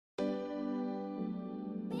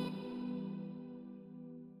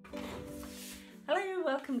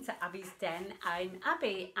welcome to Abby's Den. I'm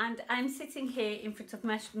Abby and I'm sitting here in front of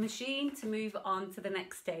my machine to move on to the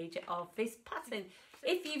next stage of this pattern.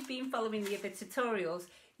 If you've been following the other tutorials,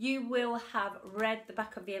 you will have read the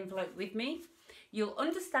back of the envelope with me. You'll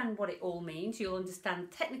understand what it all means. You'll understand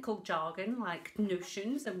technical jargon like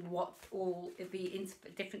notions and what all the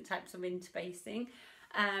different types of interfacing,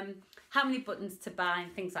 how many buttons to buy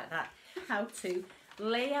and things like that, how to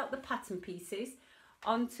lay out the pattern pieces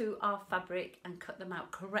onto our fabric and cut them out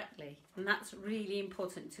correctly, and that's really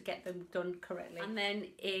important to get them done correctly. And then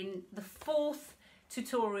in the fourth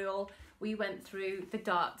tutorial we went through the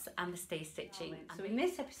darts and the stay stitching. So in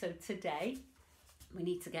this episode today we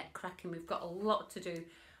need to get cracking. We've got a lot to do.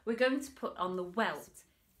 We're going to put on the welt.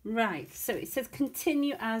 Right, so it says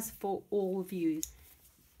continue as for all views.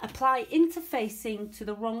 Apply interfacing to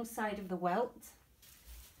the wrong side of the welt.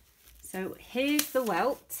 So here's the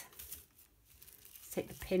welt. Take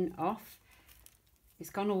the pin off. It's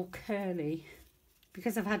gone all curly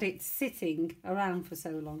because I've had it sitting around for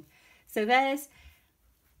so long. So there's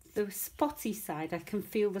the spotty side. I can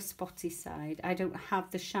feel the spotty side. I don't have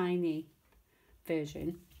the shiny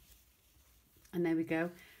version. And there we go.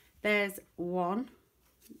 There's one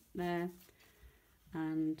there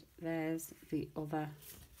and there's the other.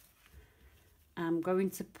 I'm going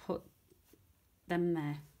to put them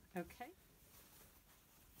there. Okay.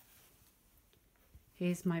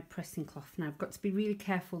 Here's my pressing cloth. Now I've got to be really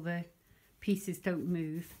careful the pieces don't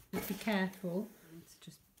move. Just be careful.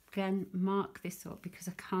 Just again mark this up because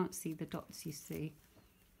I can't see the dots, you see.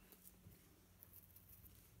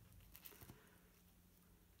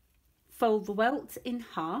 Fold the welt in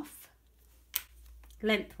half,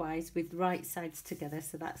 lengthwise with right sides together,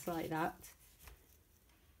 so that's like that.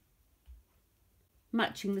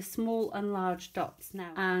 Matching the small and large dots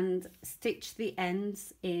now, and stitch the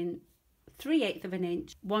ends in 3/8 of an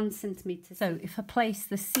inch, 1 centimetre. So if I place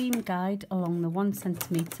the seam guide along the 1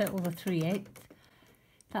 centimetre or the 3/8,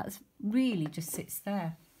 that's really just sits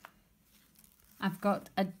there. I've got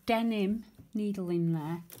a denim needle in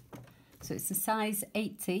there, so it's a size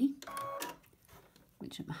 80,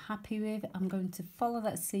 which I'm happy with. I'm going to follow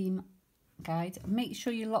that seam guide. Make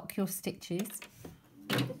sure you lock your stitches.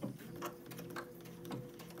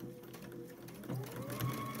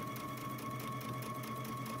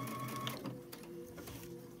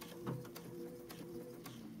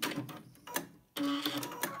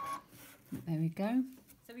 There we go.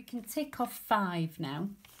 So we can tick off 5 now.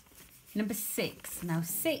 Number 6. Now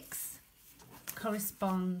 6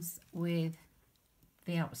 corresponds with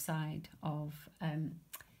the outside of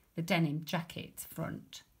the denim jacket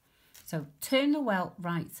front. So turn the welt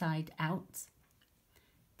right side out,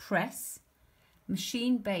 press,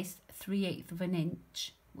 machine base 3/8 of an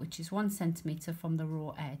inch, which is 1 centimetre from the raw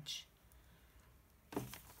edge.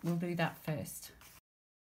 We'll do that first.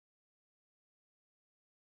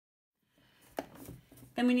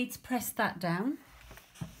 Then we need to press that down.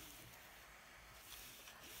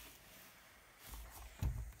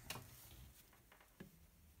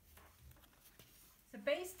 So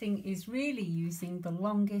basting is really using the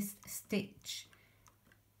longest stitch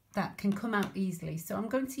that can come out easily. So I'm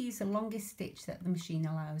going to use the longest stitch that the machine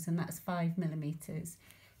allows, and that's 5mm.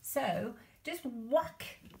 So just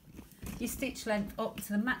whack your stitch length up to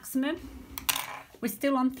the maximum. We're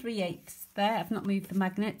still on 3/8 there. I've not moved the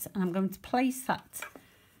magnet, and I'm going to place that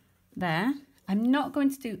there. I'm not going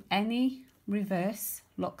to do any reverse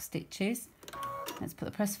lock stitches. Let's put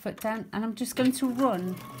the press foot down, and I'm just going to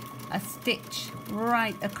run a stitch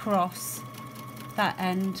right across that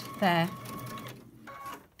end there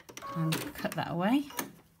and cut that away,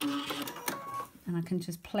 and I can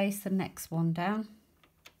just place the next one down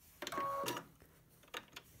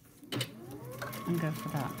and go for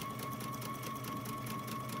that.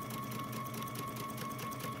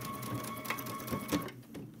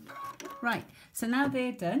 Right, so now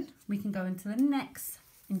they're done, we can go into the next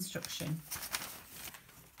instruction.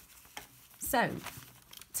 So,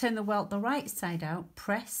 turn the welt the right side out,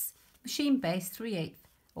 press, machine base 3/8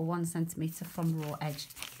 or 1 centimetre from raw edge.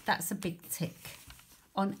 That's a big tick.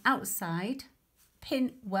 On outside,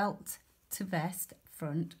 pin welt to vest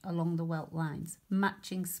front along the welt lines,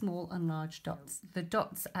 matching small and large dots. The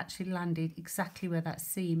dots actually landed exactly where that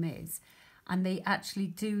seam is, and they actually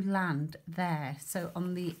do land there, so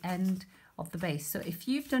on the end of the base. So if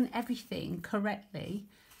you've done everything correctly,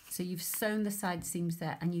 so you've sewn the side seams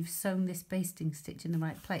there and you've sewn this basting stitch in the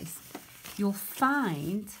right place, you'll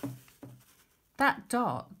find that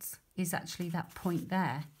dot is actually that point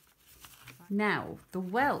there. Now the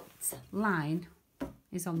welt line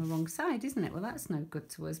is on the wrong side, isn't it? Well, that's no good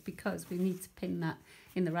to us because we need to pin that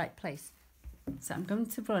in the right place. So I'm going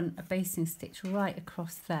to run a basting stitch right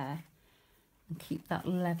across there and keep that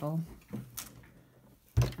level.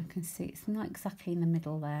 I can see it's not exactly in the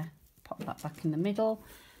middle there. Pop that back in the middle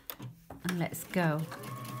and let's go.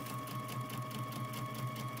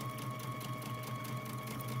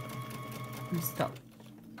 And stop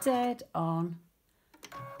dead on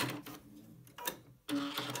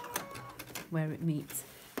where it meets.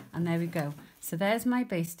 And there we go. So there's my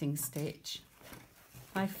basting stitch.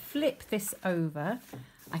 If I flip this over,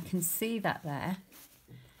 I can see that there.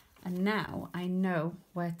 And now I know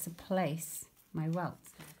where to place my welt.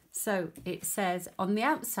 So it says on the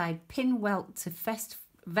outside, pin welt to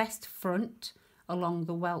vest front along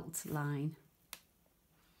the welt line,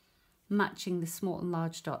 matching the small and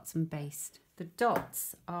large dots and baste. The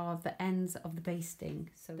dots are the ends of the basting.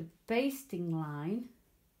 So the basting line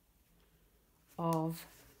of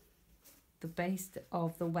the base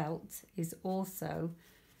of the welt is also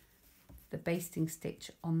the basting stitch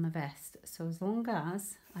on the vest. So as long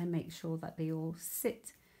as I make sure that they all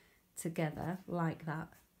sit together like that,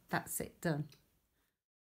 that's it done.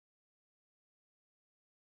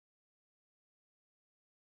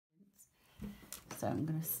 So I'm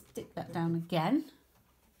going to stick that down again,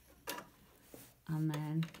 and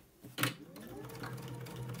then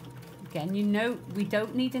again, you know, we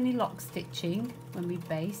don't need any lock stitching when we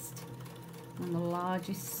baste on the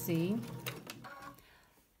largest seam.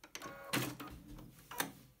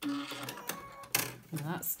 Now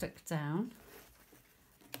that's stuck down,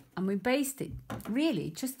 and we baste it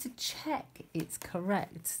really just to check it's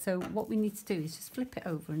correct. So what we need to do is just flip it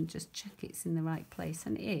over and just check it's in the right place,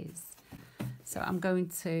 and it is. So I'm going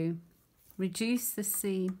to reduce the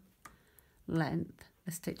seam length,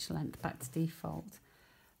 the stitch length back to default.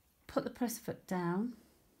 Put the press foot down.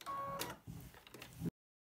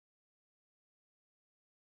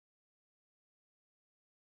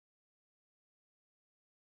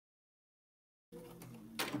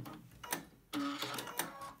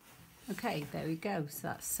 Okay, there we go. So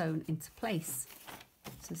that's sewn into place.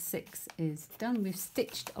 So 6 is done. We've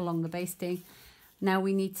stitched along the basting. Now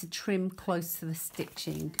we need to trim close to the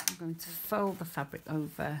stitching. I'm going to fold the fabric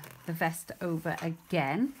over, the vest over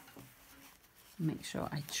again. Make sure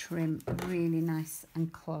I trim really nice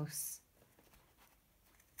and close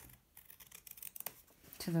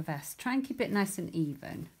to the vest. Try and keep it nice and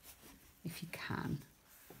even if you can.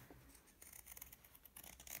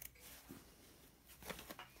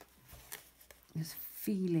 Just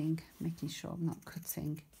feeling, making sure I'm not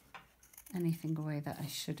cutting anything away that I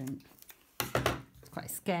shouldn't. It's quite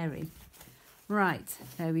scary. Right,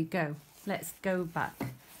 there we go. Let's go back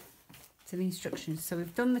to the instructions. So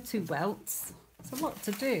we've done the 2 welts. It's a lot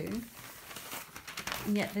to do,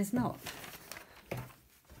 and yet there's not.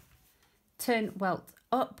 Turn welt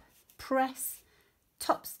up, press,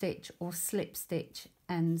 top stitch or slip stitch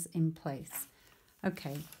ends in place.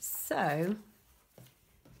 Okay, so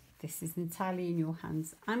this is entirely in your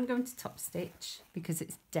hands. I'm going to top stitch because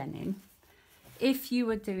it's denim. If you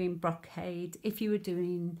were doing brocade, if you were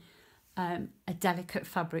doing a delicate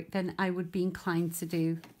fabric, then I would be inclined to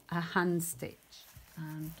do a hand stitch.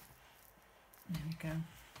 And there we go.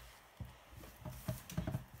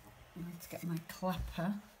 I'm going to get my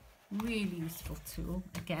clapper, really useful tool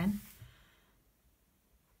again.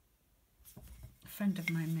 A friend of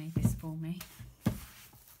mine made this for me.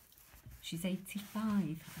 She's 85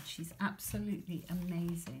 and she's absolutely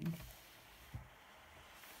amazing.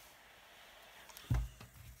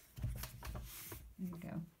 There we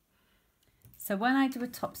go. So when I do a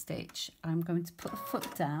top stitch, I'm going to put the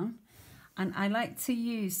foot down, and I like to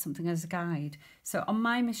use something as a guide. So on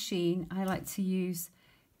my machine, I like to use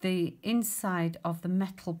the inside of the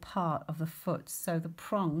metal part of the foot, so the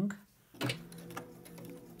prong.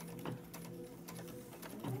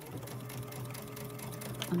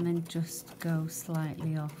 And then just go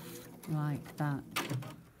slightly off like that.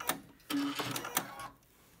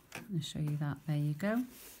 I'll show you that. There you go.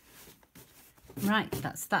 Right,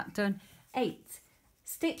 that's that done. 8.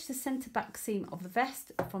 Stitch the centre back seam of the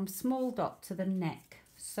vest from small dot to the neck.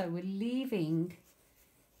 So we're leaving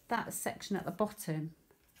that section at the bottom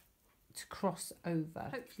to cross over.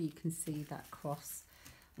 Hopefully you can see that cross.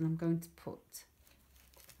 And I'm going to put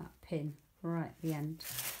that pin right at the end.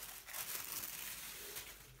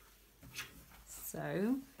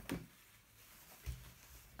 So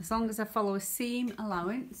as long as I follow a seam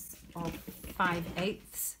allowance of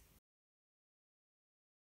 5/8,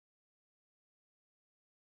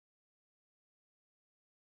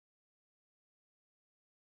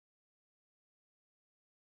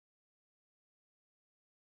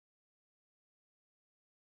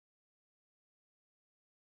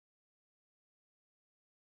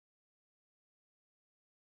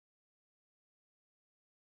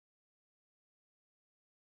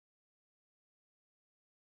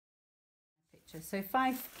 So if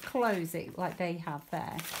I close it like they have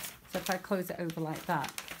there, so if I close it over like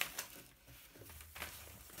that,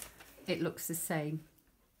 it looks the same.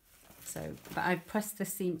 So, but I've pressed the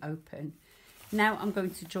seam open. Now I'm going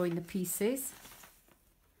to join the pieces,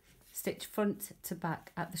 stitch front to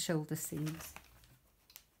back at the shoulder seams.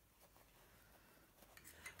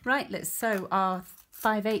 Right, let's sew our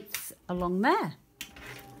 5/8 along there.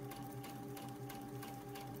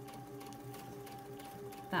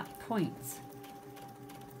 That point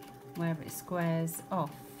where it squares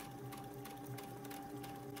off.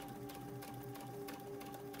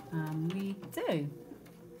 And we do.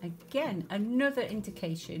 Again, another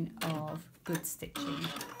indication of good stitching.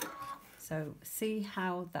 So see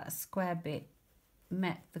how that square bit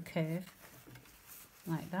met the curve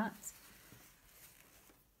like that.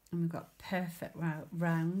 And we've got perfect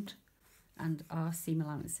round, and our seam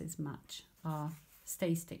allowances match. Our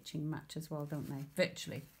stay stitching match as well, don't they?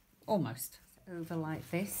 Virtually, almost. Over like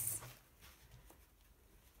this.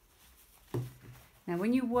 Now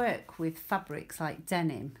when you work with fabrics like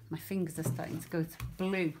denim, my fingers are starting to go to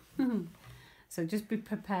blue. So just be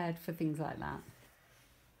prepared for things like that.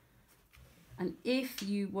 And if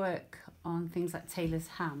you work on things like tailor's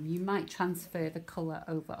ham, you might transfer the colour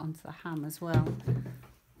over onto the ham as well.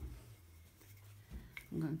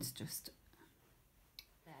 I'm going to just...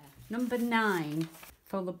 there. Number 9,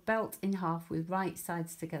 fold the belt in half with right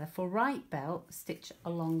sides together. For right belt, stitch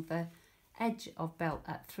along the edge of belt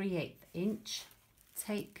at 3/8 inch.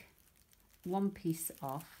 Take one piece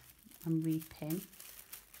off and repin.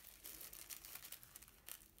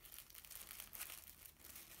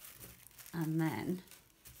 And then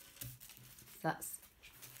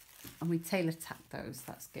and we tailor tack those,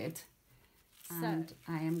 that's good. And so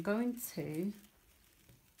I am going to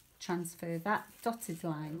transfer that dotted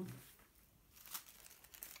line,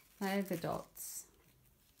 there are the dots,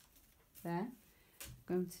 there. I'm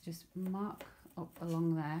going to just mark up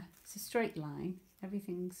along there. It's a straight line,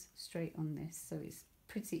 everything's straight on this, so it's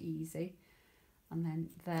pretty easy. And then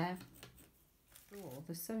there, draw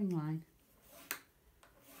the sewing line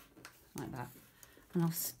like that, and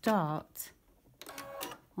I'll start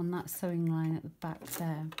on that sewing line at the back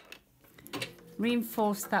there.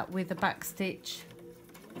 Reinforce that with a back stitch,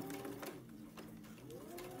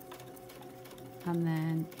 and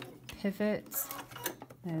then pivot,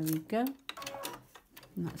 there we go,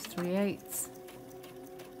 and that's 3/8.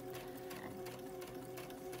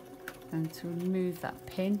 Going to remove that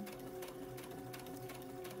pin,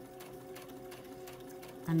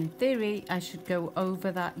 and in theory I should go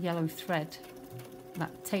over that yellow thread,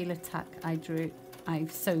 that tailor tack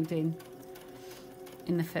I've sewed in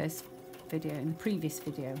the first video, in the previous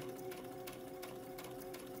video.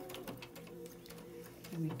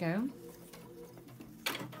 There we go.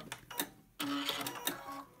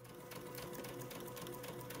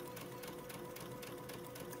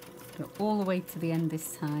 Go all the way to the end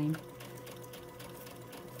this time.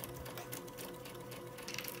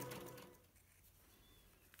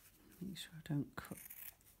 Make sure I don't cut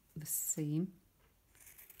the seam.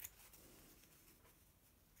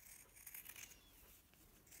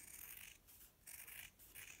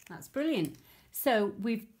 That's brilliant. So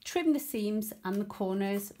we've trimmed the seams and the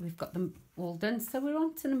corners, we've got them all done. So we're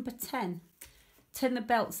on to number 10. Turn the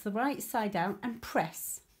belts the right side out and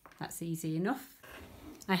press. That's easy enough.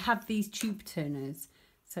 I have these tube turners.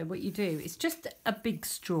 So what you do, it's just a big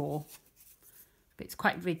straw, but it's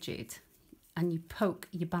quite rigid. And you poke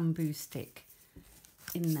your bamboo stick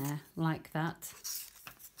in there like that.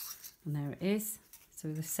 And there it is. So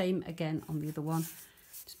the same again on the other one.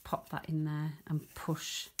 Just pop that in there and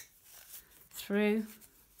push through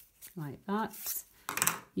like that.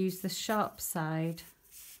 Use the sharp side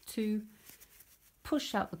to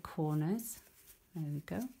push out the corners. There we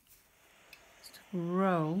go. Just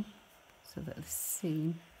roll so that the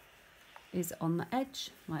seam is on the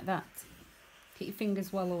edge like that. Keep your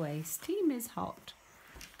fingers well away. Steam is hot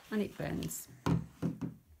and it burns.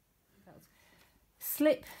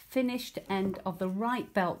 Slip finished end of the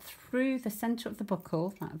right belt through the centre of the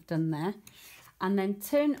buckle that I've done there, and then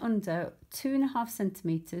turn under 2.5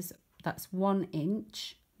 centimetres, that's 1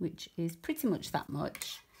 inch, which is pretty much that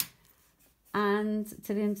much, and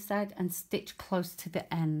to the inside, and stitch close to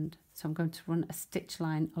the end. So I'm going to run a stitch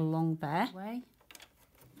line along there.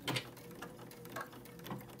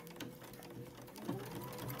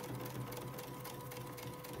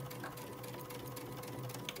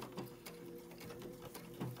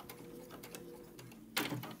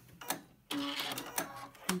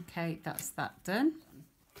 Okay, that's that done.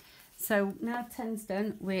 So now 10's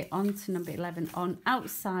done, we're on to number 11 on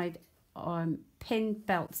outside pin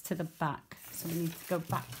belts to the back. So we need to go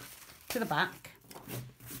back to the back.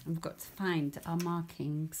 We've got to find our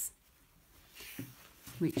markings,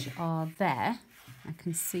 which are there. I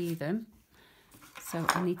can see them. So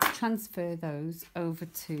I need to transfer those over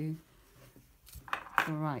to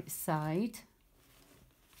the right side.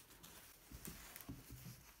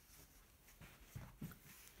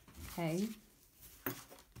 Okay.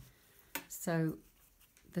 So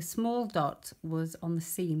the small dot was on the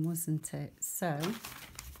seam, wasn't it? So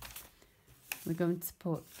we're going to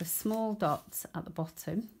put the small dots at the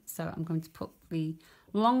bottom. So I'm going to put the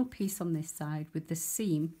long piece on this side with the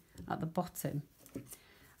seam at the bottom.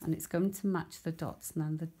 And it's going to match the dots. Now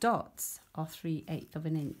the dots are 3/8 of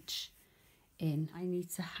an inch in. I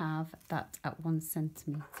need to have that at 1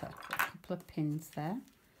 centimetre. Put a couple of pins there.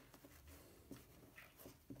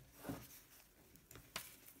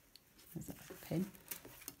 There's a pin.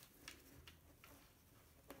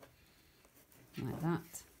 Like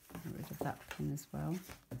that. Get rid of that pin as well.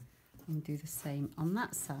 And do the same on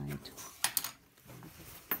that side.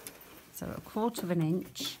 So 1/4 of an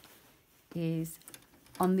inch is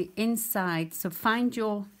on the inside. So find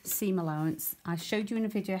your seam allowance. I showed you in a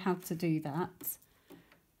video how to do that.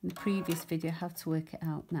 In the previous video, how to work it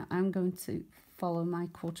out. Now I'm going to follow my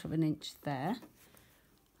 1/4 of an inch there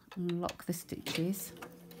and lock the stitches.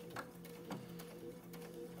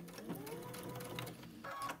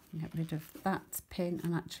 Get rid of that pin,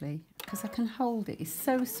 and actually, because I can hold it, it's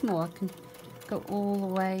so small, I can go all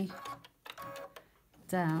the way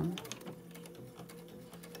down.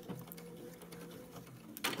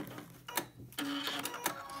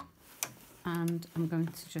 And I'm going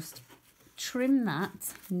to just trim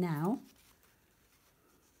that now.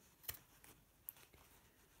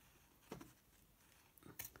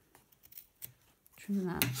 Trim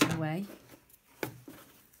that away.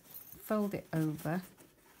 Fold it over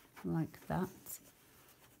like that.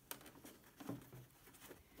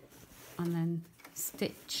 And then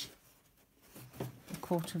stitch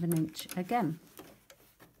 1/4 of an inch again.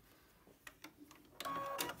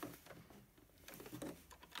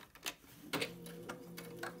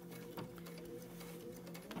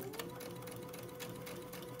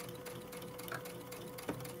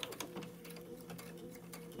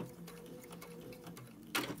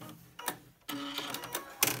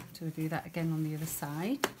 So we'll do that again on the other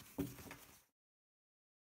side.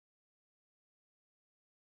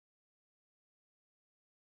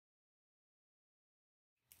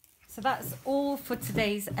 So that's all for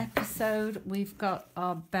today's episode. We've got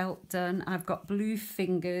our belt done. I've got blue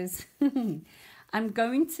fingers. I'm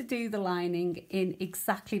going to do the lining in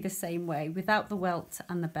exactly the same way without the welt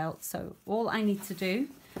and the belt. So all I need to do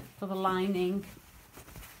for the lining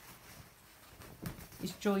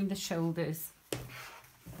is join the shoulders.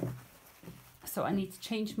 So I need to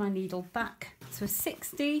change my needle back to a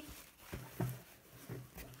 60.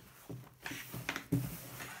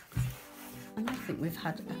 And I think we've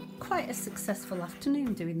had quite a successful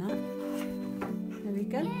afternoon doing that. There we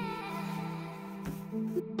go.